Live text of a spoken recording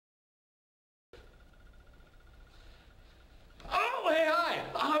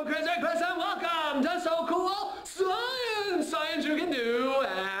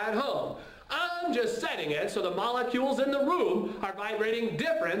setting it so the molecules in the room are vibrating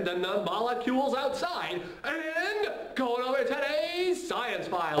different than the molecules outside. And going over to today's science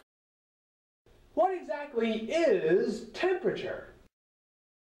file. What exactly is temperature?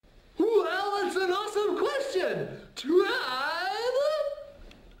 Well, that's an awesome question.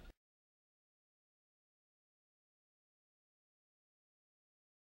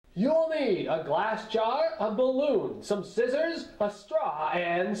 You'll need a glass jar, a balloon, some scissors, a straw,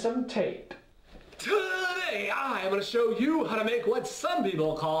 and some tape. Today I am going to show you how to make what some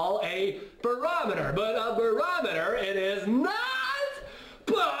people call a barometer, but a barometer it is not.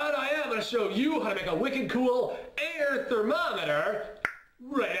 But I am going to show you how to make a wicked cool air thermometer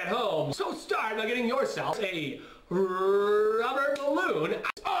right at home. So start by getting yourself a rubber balloon.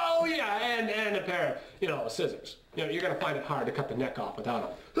 Oh yeah, and a pair of, scissors. You're going to find it hard to cut the neck off without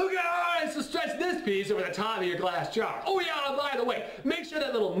them. Okay, alright, so stretch this piece over the top of your glass jar. Oh yeah, by the way, make sure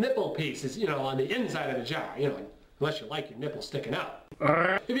that little nipple piece is, on the inside of the jar, unless you like your nipple sticking out.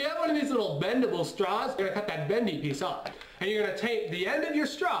 If you have one of these little bendable straws, you're going to cut that bendy piece off. And you're going to tape the end of your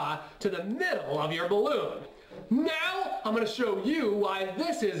straw to the middle of your balloon. Now, I'm going to show you why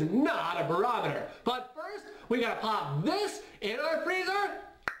this is not a barometer. But first, we got to pop this in our freezer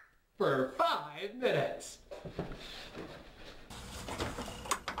for 5 minutes.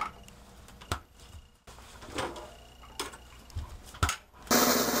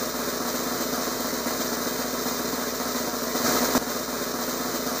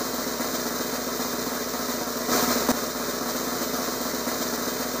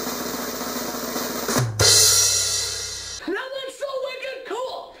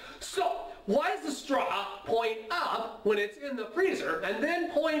 Why does the straw point up when it's in the freezer and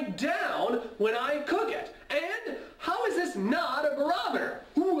then point down when I cook it? And how is this not a barometer?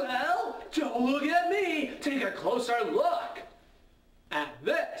 Well, don't look at me. Take a closer look at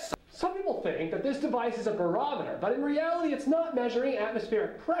this. Some people think that this device is a barometer, but in reality it's not measuring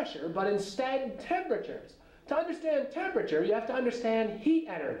atmospheric pressure, but instead temperatures. To understand temperature, you have to understand heat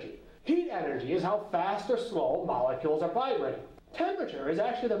energy. Heat energy is how fast or slow molecules are vibrating. Temperature is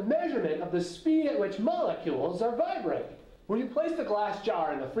actually the measurement of the speed at which molecules are vibrating. When you place the glass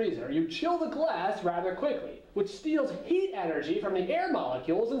jar in the freezer, you chill the glass rather quickly, which steals heat energy from the air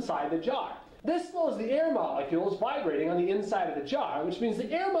molecules inside the jar. This slows the air molecules vibrating on the inside of the jar, which means the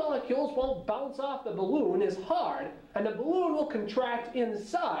air molecules won't bounce off the balloon as hard, and the balloon will contract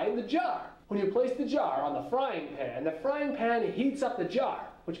inside the jar. When you place the jar on the frying pan heats up the jar,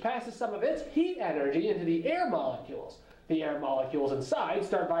 which passes some of its heat energy into the air molecules. The air molecules inside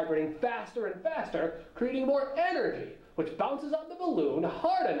start vibrating faster and faster, creating more energy, which bounces on the balloon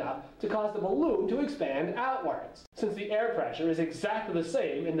hard enough to cause the balloon to expand outwards. Since the air pressure is exactly the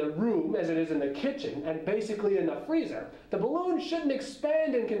same in the room as it is in the kitchen and basically in the freezer, the balloon shouldn't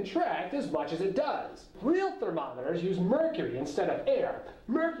expand and contract as much as it does. Real thermometers use mercury instead of air.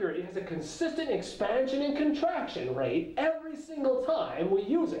 Mercury has a consistent expansion and contraction rate every single time we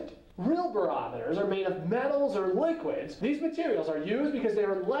use it. Real barometers are made of metals or liquids. These materials are used because they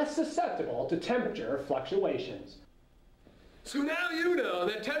are less susceptible to temperature fluctuations. So now you know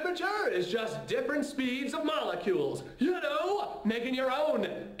that temperature is just different speeds of molecules. Making your own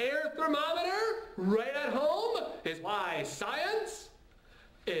air thermometer right at home is why science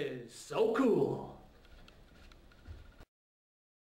is so cool.